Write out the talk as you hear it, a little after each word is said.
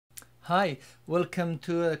Hi, welcome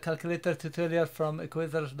to a calculator tutorial from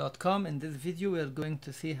Equaser.com. In this video we are going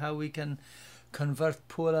to see how we can convert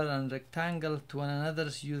polar and rectangle to one another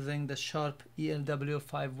using the sharp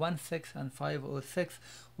EL-W516 and 506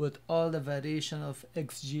 with all the variation of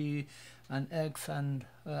xg and x and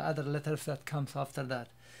other letters that comes after that.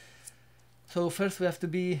 So first we have to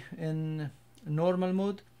be in normal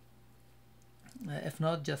mode. If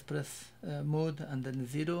not, just press mode and then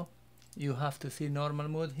 0. You have to see normal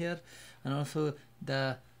mode here, and also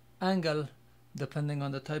the angle depending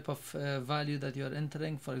on the type of value that you are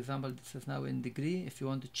entering. For example, this is now in degree. If you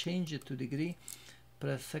want to change it to degree,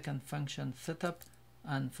 press second function setup,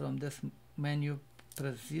 and from this menu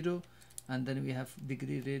press 0, and then we have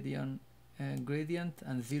degree radian gradient,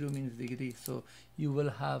 and 0 means degree, so you will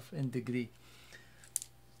have in degree.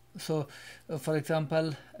 So for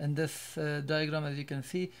example, in this diagram, as you can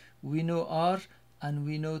see, we know r and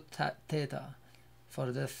we know theta.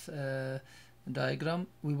 For this diagram,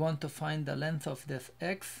 we want to find the length of this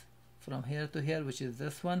x from here to here, which is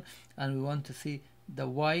this one, and we want to see the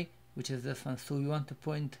y, which is this one. So we want to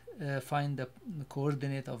find the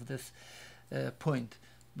coordinate of this point.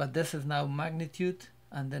 But this is now magnitude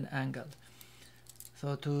and then angle.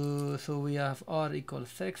 So we have r equals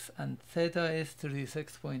 6 and theta is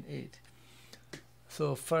 36.8.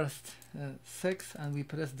 So first 6, and we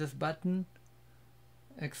press this button,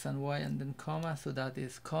 x and y, and then comma, so that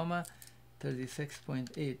is comma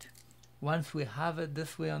 36.8. Once we have it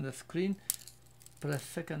this way on the screen, press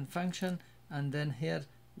second function, and then here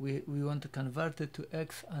we want to convert it to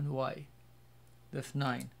x and y. That's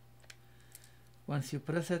 9. Once you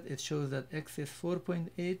press it, it shows that x is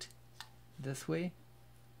 4.8 this way.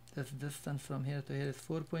 This distance from here to here is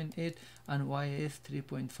 4.8 and y is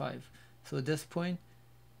 3.5. So this point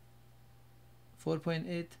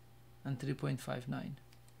 4.8 and 3.59.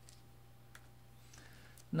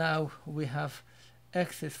 Now we have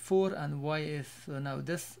x is 4 and y is, so now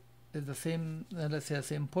this is the same, let's say the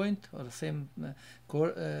same point or the same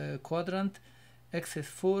quadrant. X is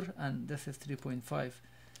 4 and this is 3.5.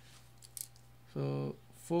 So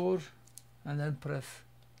 4, and then press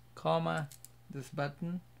comma, this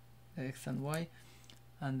button, x and y,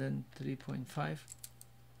 and then 3.5.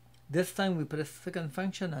 This time we press second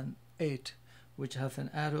function and 8, which has an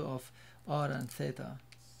arrow of r and theta.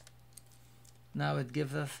 Now it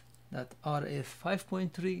gives us that r is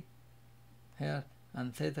 5.3 here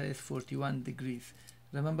and theta is 41 degrees.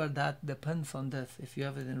 Remember that depends on this. If you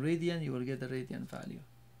have it in radian, you will get the radian value.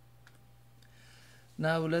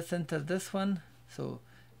 Now let's enter this one. So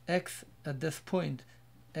x at this point,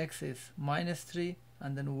 x is -3,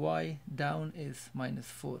 and then y down is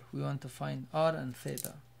 -4. We want to find r and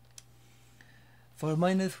theta. For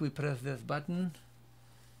minus, we press this button.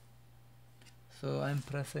 So I'm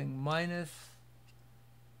pressing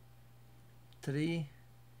 -3,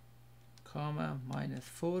 comma,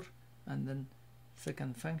 -4, and then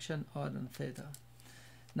second function r and theta.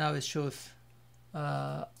 Now it shows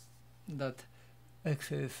that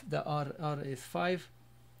x is, the r is 5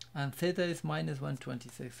 and theta is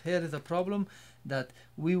 -126. Here is a problem that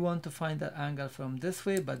we want to find the angle from this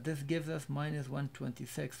way, but this gives us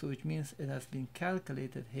 -126, so which means it has been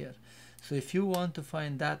calculated here. So if you want to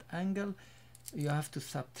find that angle, you have to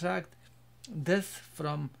subtract this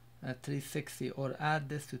from 360 or add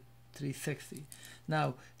this to 360.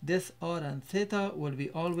 Now this r and theta will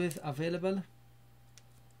be always available.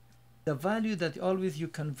 The value that always you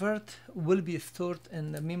convert will be stored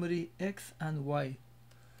in the memory x and y.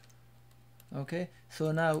 Okay,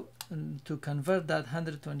 so now to convert that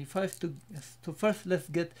 125 to first, let's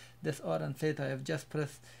get this r and theta. I've just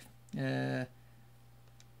pressed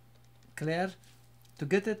clear. To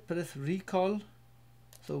get it, press recall.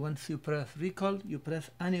 So once you press recall, you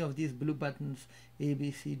press any of these blue buttons, A,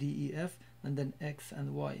 B, C, D, E, F, and then X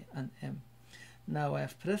and Y and M. Now I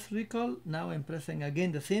have pressed recall. Now I'm pressing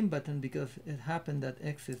again the same button because it happened that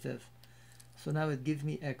X is this. So now it gives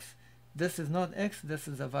me X. This is not X, this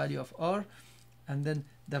is the value of R, and then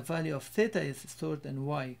the value of theta is stored in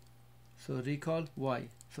Y. So recall Y.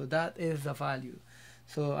 So that is the value.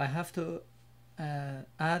 So I have to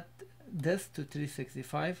add this to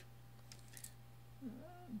 365.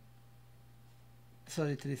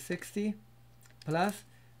 Sorry, 360 plus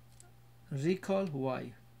recall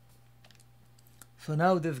y. So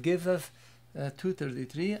now this gives us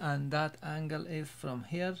 233, and that angle is from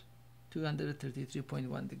here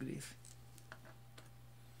 233.1 degrees.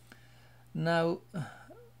 Now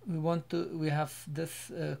we have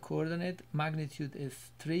this coordinate, magnitude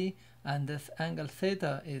is 3, and this angle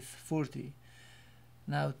theta is 40.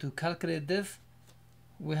 Now to calculate this,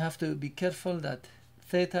 we have to be careful that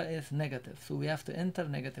theta is negative, so we have to enter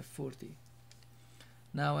negative 40.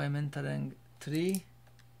 Now I'm entering 3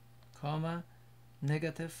 comma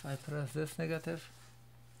negative, I press this negative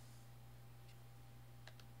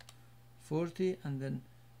 40, and then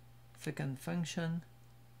second function,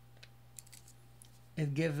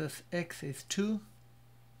 it gives us x is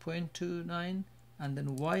 2.29, and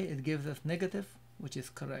then y it gives us negative, which is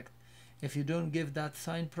correct. If you don't give that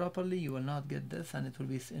sign properly, you will not get this, and it will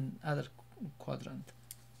be in other quadrant.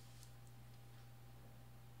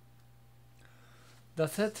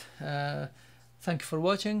 That's it. Thank you for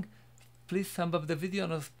watching. Please thumb up the video,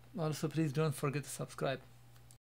 and also please don't forget to subscribe.